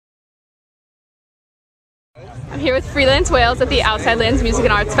I'm here with Freelance Whales at the Outside Lands Music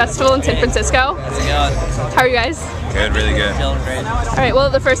and Arts Festival in San Francisco. How's it going? How are you guys? Good, really good. Feeling great. Alright, well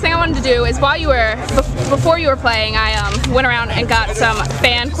the first thing I wanted to do is before you were playing, I went around and got some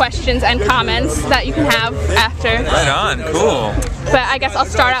fan questions and comments that you can have after. Right on, cool. But I guess I'll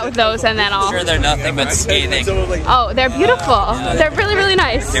start out with those and then I'll... I'm sure they're nothing but scathing. Oh, they're beautiful. They're really, really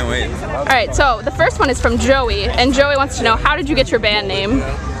nice. Can't wait. Alright, so the first one is from Joey, and Joey wants to know, how did you get your band name?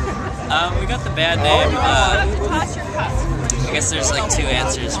 We got the band name. I guess there's like two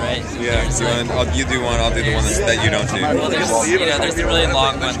answers, right? Yeah, you do one, I'll do the one that you don't do. Well, there's the really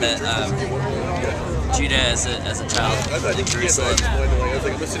long one that Judah, as a child in Jerusalem,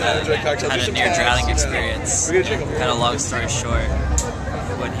 had a near drowning experience. Kind of long story short,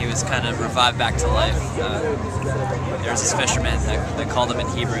 when he was kind of revived back to life, there was this fisherman that called him in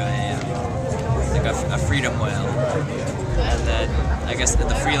Hebrew a freedom whale. And then I guess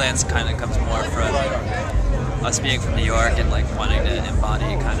the freelance kind of comes more from us being from New York and like wanting to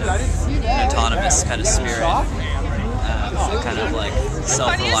embody kind of an autonomous kind of spirit, kind of like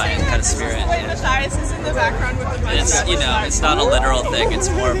self-reliant kind of spirit. And it's, you know, it's not a literal thing. It's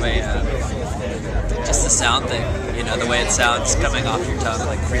more of a just a sound thing. You know, the way it sounds coming off your tongue,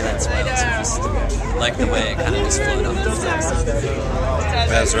 like Freelance Whales. I just like the way it kind of just flowed off the tongue.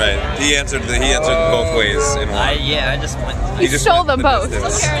 That's right. He answered both ways in one. Yeah, I just went. You stole them both.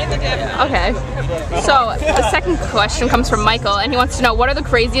 Okay. So the second question comes from Michael, and he wants to know, what are the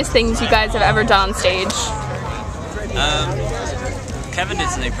craziest things you guys have ever done on stage? Kevin did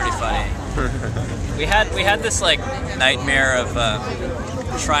something pretty funny. We had this like nightmare of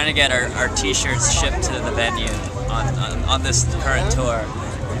trying to get our t-shirts shipped to the venue on this current tour,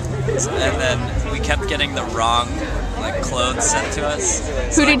 and then we kept getting the wrong like clothes sent to us.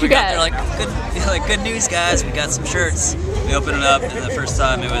 So who did you get? They're like, good news, guys. We got some shirts. We opened it up, and the first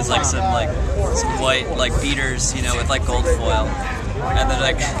time it was like some white like beaters, you know, with like gold foil, and then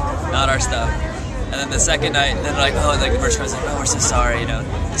like not our stuff. And then the second night, then like, oh, like the merch was like, oh, we're so sorry, you know.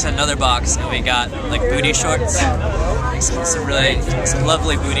 We sent another box, and we got like booty shorts, like some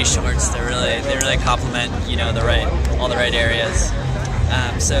lovely booty shorts. They really complement, you know, all the right areas.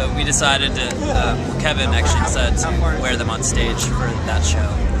 So we decided to, Kevin actually decided to wear them on stage for that show.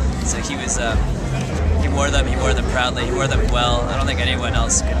 So he wore them proudly, he wore them well. I don't think anyone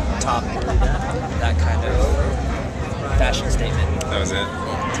else could top that kind of fashion statement. That was it.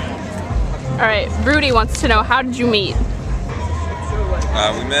 Alright, Rudy wants to know, how did you meet?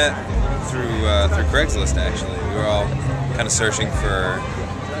 We met through Craigslist, actually. We were all kind of searching for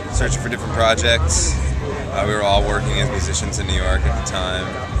different projects. We were all working as musicians in New York at the time,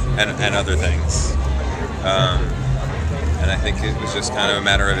 and other things. And I think it was just kind of a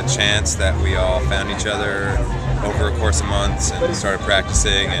matter of a chance that we all found each other over a course of months and started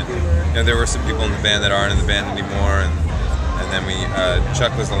practicing. And you know, there were some people in the band that aren't in the band anymore. And then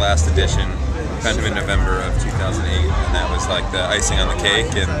Chuck was the last edition, kind of in November of 2008, and that was like the icing on the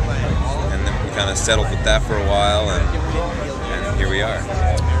cake. And then we kind of settled with that for a while, and here we are.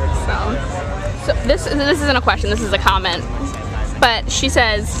 So this isn't a question, this is a comment. But she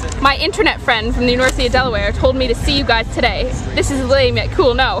says, my internet friend from the University of Delaware told me to see you guys today. This is lame yet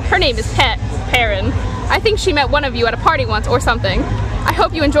cool. No, her name is Perrin. I think she met one of you at a party once or something. I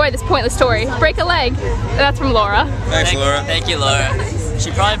hope you enjoy this pointless story. Break a leg. That's from Laura. Thanks, Laura. Thank you, Laura. She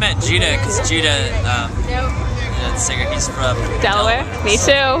probably met Judah, because Judah, the singer, he's from Delaware. Me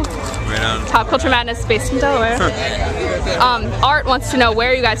too. Right on. Pop Culture Madness based in Delaware. Art wants to know, where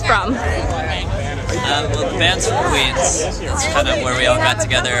are you guys from? Well, the band's from Queens. That's kind of where we all got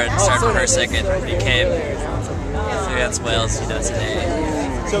together and started rehearsing and became Freelance Whales, you know, today.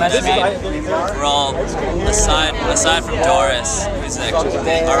 But I mean, we're all, aside from Doris, who's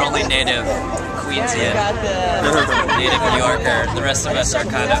our only native Queensian, native New Yorker, the rest of us are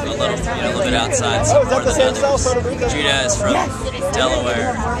kind of a little bit outside, some more than others. Judah is from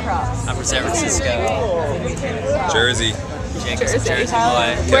Delaware. I'm from San Francisco. Jersey. Jake's a Jersey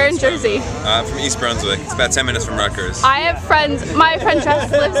boy. Where in Jersey? From East Brunswick. It's about 10 minutes from Rutgers. I have friends. My friend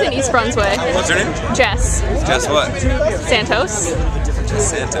Jess lives in East Brunswick. What's her name? Jess. Jess what? Santos.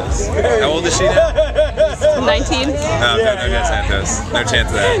 Jess Santos. How old is she now? 19. No, Jess Santos. No chance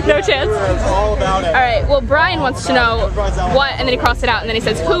of that. No chance. Alright, well Brian wants to know what, and then he crossed it out, and then he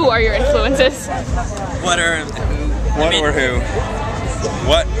says, who are your influences? What or who?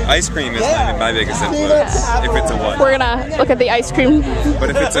 What? Ice cream is my biggest influence, if it's a what. We're gonna look at the ice cream. But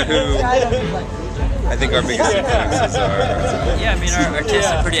if it's a who, I think our biggest influences are... Yeah, I mean, our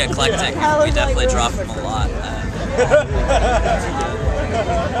tastes are pretty eclectic. We definitely drop them a lot.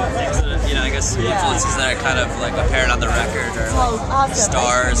 You know, I guess influences that are kind of like apparent on the record are like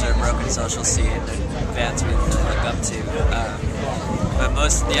Stars or Broken Social Scene. bands we look up to.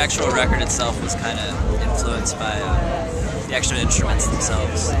 But the actual record itself was kind of influenced by the actual instruments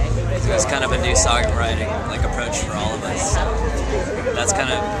themselves. It was kind of a new songwriting approach for all of us. That's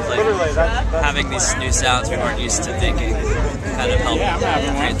kind of having these new sounds we weren't used to thinking kind of helped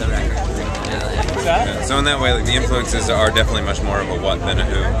create the record. Yeah, so in that way, the influences are definitely much more of a what than a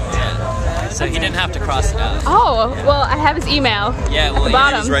who. Yeah. So he didn't have to cross it out. Oh, well, I have his email. Yeah, well, at the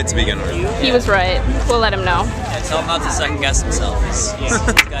bottom. He was right to begin with. He was right. We'll let him know. Yeah, tell him not to second guess himself. He's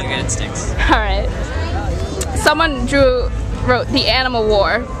got good instincts. All right. Someone wrote the Animal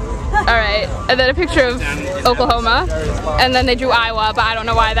War. All right, and then a picture of Oklahoma, and then they drew Iowa, but I don't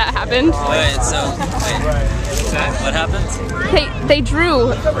know why that happened. Wait, what happened? They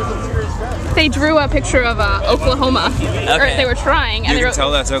drew a picture of Oklahoma. Okay. Or they were trying, and You they can wrote,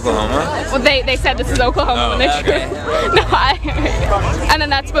 tell that's Oklahoma? well, they said this is Oklahoma when they drew. okay. No, and then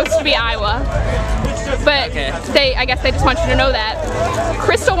that's supposed to be Iowa. But I guess they just want you to know that.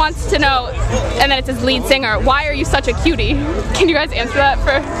 Crystal wants to know, and then it says lead singer, why are you such a cutie? Can you guys answer that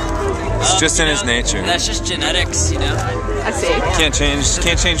for? It's just in his nature. That's just genetics, you know. I see. Can't change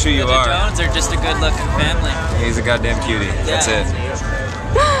who you The are. Jones are just a good-looking family. He's a goddamn cutie. That's it.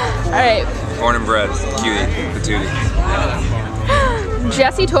 All right. Born and bred, cutie, patootie.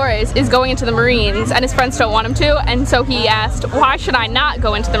 Jesse Torres is going into the Marines, and his friends don't want him to, and so he asked, why should I not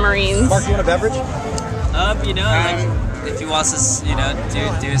go into the Marines? Mark, you want a beverage? You know, if he wants to,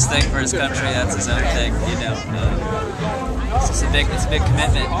 do his thing for his country, that's his own thing, you know. It's a big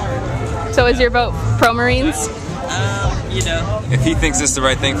commitment. So is your vote pro-Marines? You know. If he thinks it's the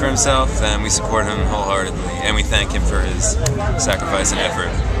right thing for himself, then we support him wholeheartedly, and we thank him for his sacrifice and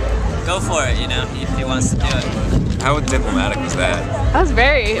effort. Go for it, you know, if he wants to do it. How diplomatic was that? That was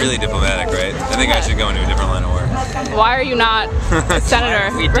very... Really diplomatic, right? I think I should go into a different line of work. Why are you not a senator,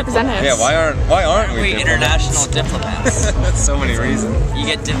 representative? Yeah, why aren't we international diplomats? That's so many reasons. You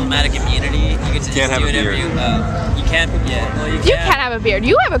get diplomatic immunity. You get to Can't have do a whatever beard. you can't. Yeah, well, You can have a beard.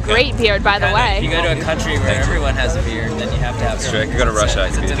 You have a great beard, by the If you way. go to a country where everyone has a beard, then you have to have. That's true. I could go to Russia. I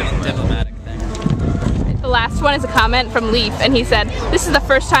could be a diplomatic thing. The last one is a comment from Leaf, and he said, "This is the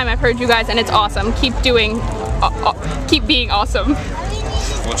first time I've heard you guys, and it's awesome. Keep being awesome."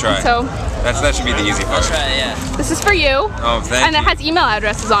 We'll try. So that should be the easy part. I'll try, yeah. this is for you. Oh, thank and you. it has email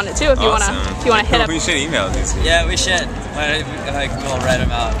addresses on it too, if you Awesome. wanna hit up. We should email these. Yeah, we should. We'll write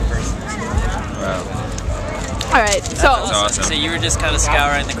them out first. Wow. All right, so awesome. So you were just kind of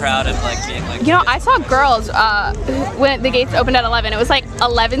scouring the crowd and being like. you know, I saw girls when the gates opened at 11. It was like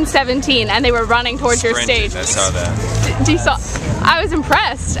 11:17, and they were running towards your Sprinted, stage. I saw that. I was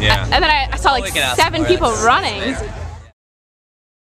impressed. Yeah. And then I saw like we can ask 7 for it. people It's running. amazing.